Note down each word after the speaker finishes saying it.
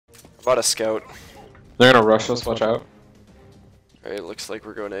Bought a scout. They're gonna rush us, watch out. Alright, looks like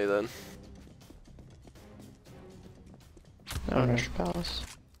we're going A then. No rush palace.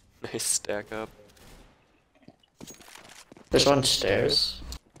 Nice stack up. There's one stairs.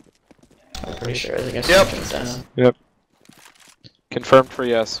 I'm pretty sure. I think I Yep. jumped down. Yep. Confirmed for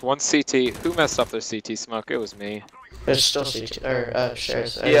yes. One CT. Who messed up their CT smoke? It was me. There's still CT or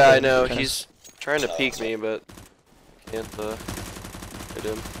stairs. Yeah, I know. He's trying to peek me, but can't hit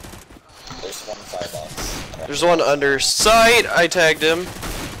him. There's one firebox. There's one under sight. I tagged him.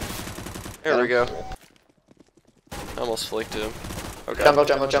 There we go. Almost flicked him. Okay. Jumbo.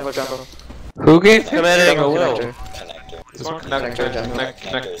 Who gave him Committing. Will? Connector. There's one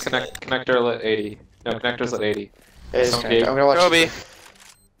Connector, connector lit 80. No, connector's lit 80. It is Some connector. gate. I'm gonna watch. Kobe.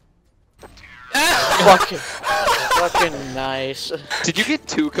 Fucking nice. Did you get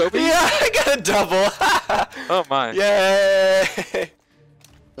 2 Kobe? Yeah, I got a double. Oh my. Yay!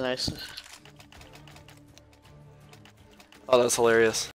 Nice. Oh, that's hilarious.